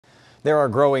There are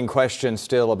growing questions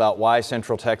still about why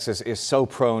Central Texas is so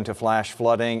prone to flash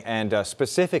flooding and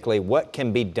specifically what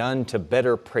can be done to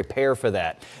better prepare for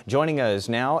that. Joining us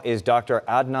now is Dr.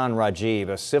 Adnan Rajib,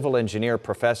 a civil engineer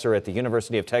professor at the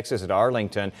University of Texas at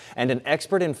Arlington and an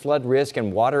expert in flood risk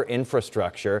and water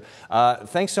infrastructure.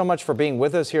 Thanks so much for being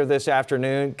with us here this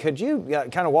afternoon. Could you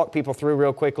kind of walk people through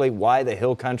real quickly why the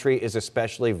Hill Country is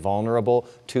especially vulnerable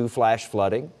to flash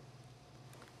flooding?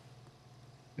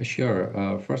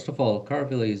 Sure. First of all,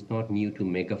 Kerrville is not new to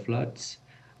mega floods.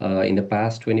 In the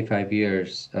past 25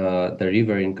 years, the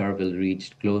river in Kerrville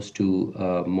reached close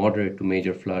to moderate to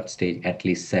major flood stage at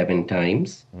least 7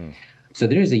 times. So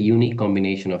there is a unique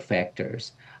combination of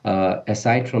factors.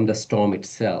 Aside from the storm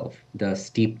itself, the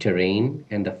steep terrain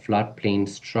and the floodplain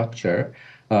structure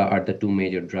are the two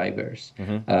major drivers.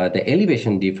 The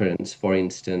elevation difference, for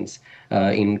instance,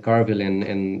 in Kerrville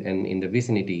and in the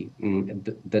vicinity,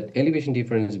 the elevation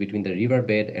difference between the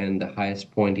riverbed and the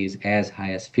highest point is as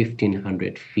high as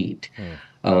 1,500 feet.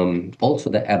 Also,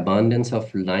 the abundance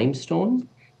of limestone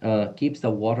keeps the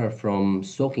water from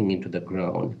soaking into the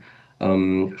ground.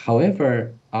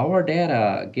 However, our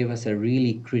data gave us a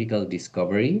really critical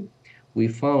discovery. We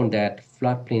found that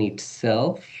floodplain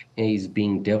itself is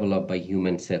being developed by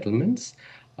human settlements.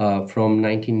 From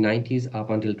 1990s up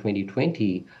until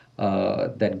 2020,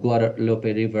 that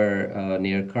Guadalupe River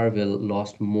near Kerrville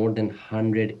lost more than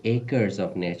 100 acres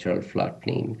of natural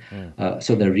floodplain.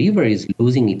 So the river is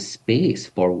losing its space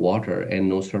for water, and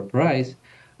no surprise,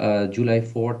 July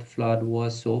 4th flood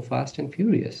was so fast and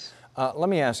furious. Let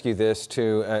me ask you this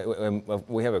too.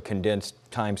 We have a condensed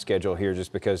time schedule here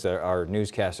just because our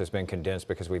newscast has been condensed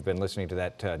because we've been listening to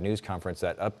that news conference,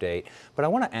 that update. But I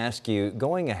want to ask you,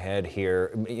 going ahead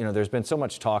here, there's been so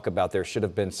much talk about there should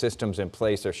have been systems in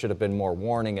place, there should have been more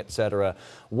warning, et cetera.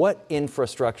 What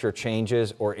infrastructure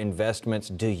changes or investments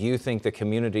do you think the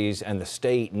communities and the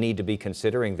state need to be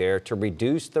considering there to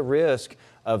reduce the risk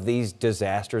of these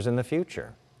disasters in the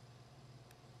future?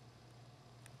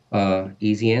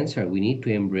 Easy answer. We need to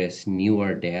embrace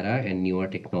newer data and newer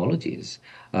technologies.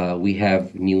 We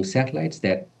have new satellites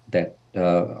that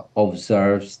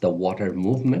observes the water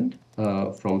movement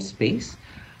from space,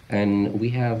 and we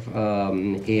have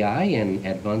AI and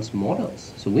advanced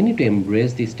models. So we need to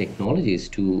embrace these technologies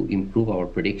to improve our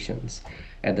predictions.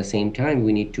 At the same time,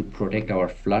 we need to protect our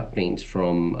floodplains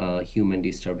from human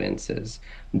disturbances.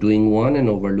 Doing one and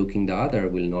overlooking the other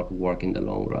will not work in the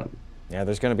long run. Yeah,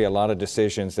 there's going to be a lot of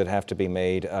decisions that have to be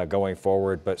made going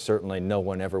forward, but certainly no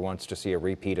one ever wants to see a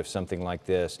repeat of something like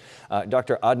this.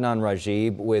 Dr. Adnan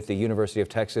Rajib with the University of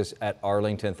Texas at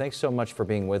Arlington, thanks so much for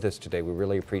being with us today. We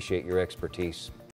really appreciate your expertise.